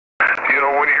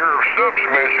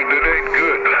submission, it ain't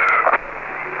good.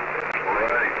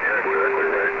 Right, yeah, exactly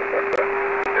right.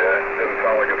 Yeah, it doesn't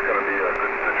sound like it's going to be a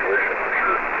good situation for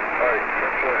sure. All right,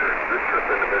 this trip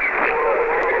into Michigan,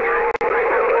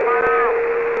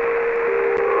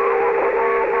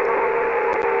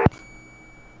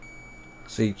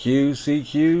 CQ,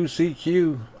 CQ,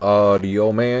 CQ.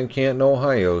 Audioman, Canton,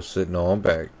 Ohio, sitting on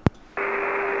back.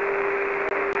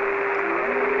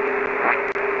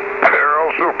 They're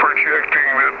also projecting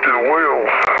that the oil,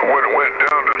 when it went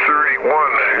down to 31,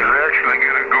 is actually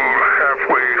going to go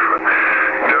halfway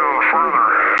down further.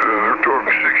 They're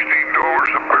talking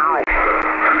 $16 a barrel.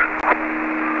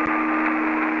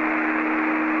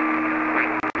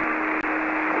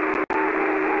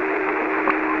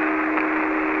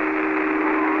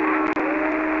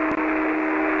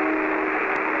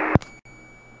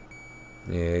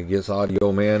 Yeah, I guess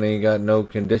Audioman ain't got no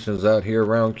conditions out here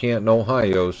around Canton,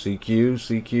 Ohio. CQ,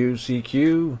 CQ,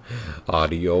 CQ.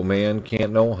 Audioman,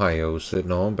 Canton, Ohio,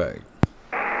 sitting on back.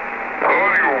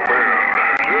 Audioman.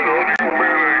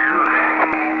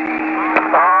 Is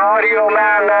that Audioman I hear?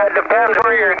 Audioman, depends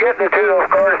where you're getting to, of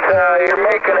course. You're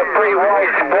making a pretty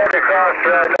wide spread across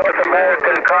the North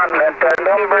American continent.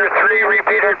 Number 3,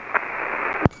 repeater.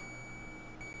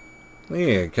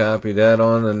 Yeah, copy that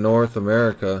on the North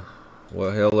America.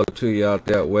 Well, hello to you out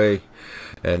that way.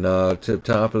 And tip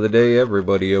top of the day,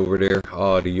 everybody over there.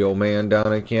 Audioman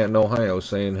down in Canton, Ohio,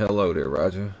 saying hello there,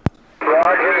 Roger.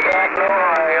 Roger, Canton,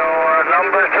 Ohio.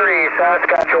 Number 3,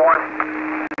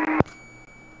 Saskatchewan.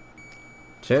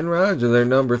 10 Roger, they're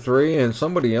number 3, and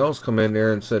somebody else come in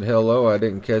there and said hello. I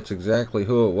didn't catch exactly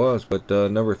who it was, but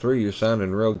number 3, you're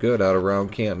sounding real good out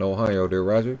around Canton, Ohio there,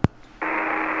 Roger.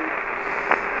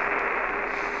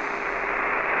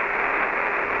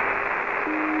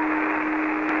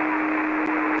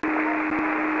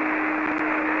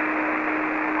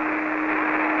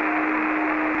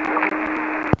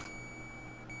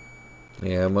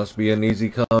 Yeah, it must be an easy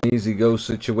come, easy go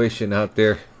situation out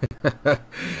there.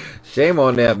 Shame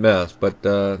on that mess, but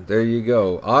there you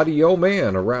go.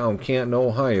 Audioman around Canton,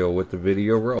 Ohio with the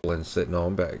video rolling, sitting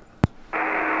on back.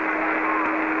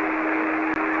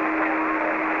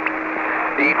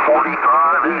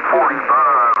 845,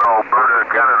 Alberta,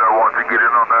 Canada wants to get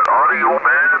in on that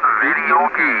Audioman video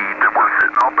feed that we're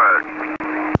sitting on back.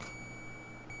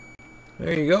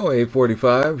 There you go,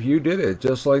 845. You did it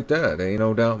just like that. Ain't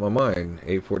no doubt in my mind.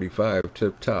 845,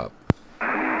 tip top.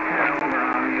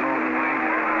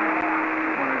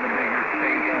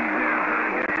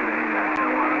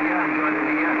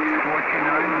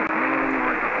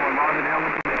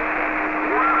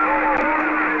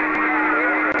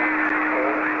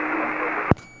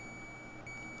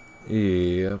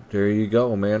 Yep, there you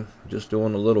go, man. Just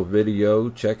doing a little video,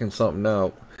 checking something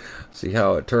out. See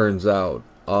how it turns out.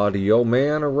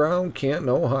 Audioman around Canton,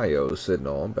 Ohio, sitting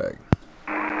on back.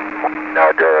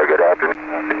 Good afternoon.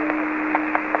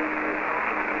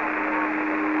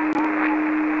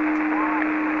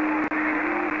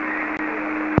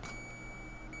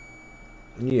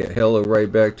 Yeah, hello right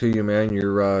back to you, man.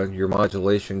 Your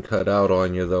modulation cut out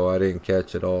on you, though. I didn't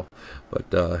catch it all. But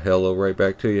hello right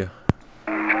back to you.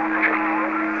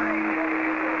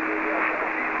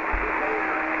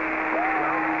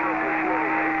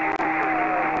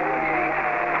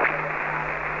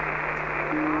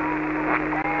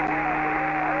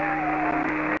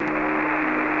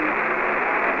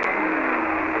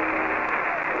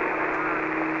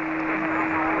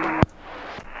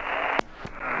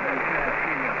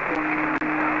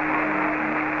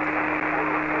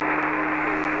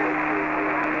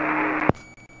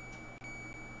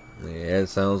 It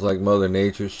sounds like Mother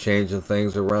Nature's changing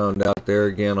things around out there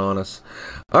again on us.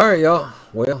 Alright, y'all.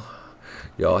 Well,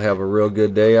 y'all have a real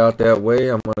good day out that way.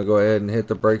 I'm going to go ahead and hit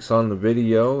the brakes on the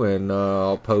video, and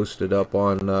I'll post it up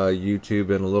on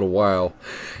YouTube in a little while.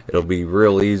 It'll be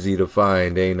real easy to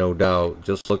find, ain't no doubt.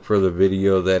 Just look for the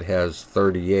video that has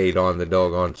 38 on the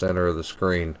doggone center of the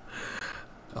screen.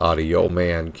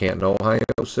 Audioman, Canton, Ohio,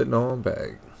 sitting on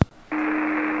back.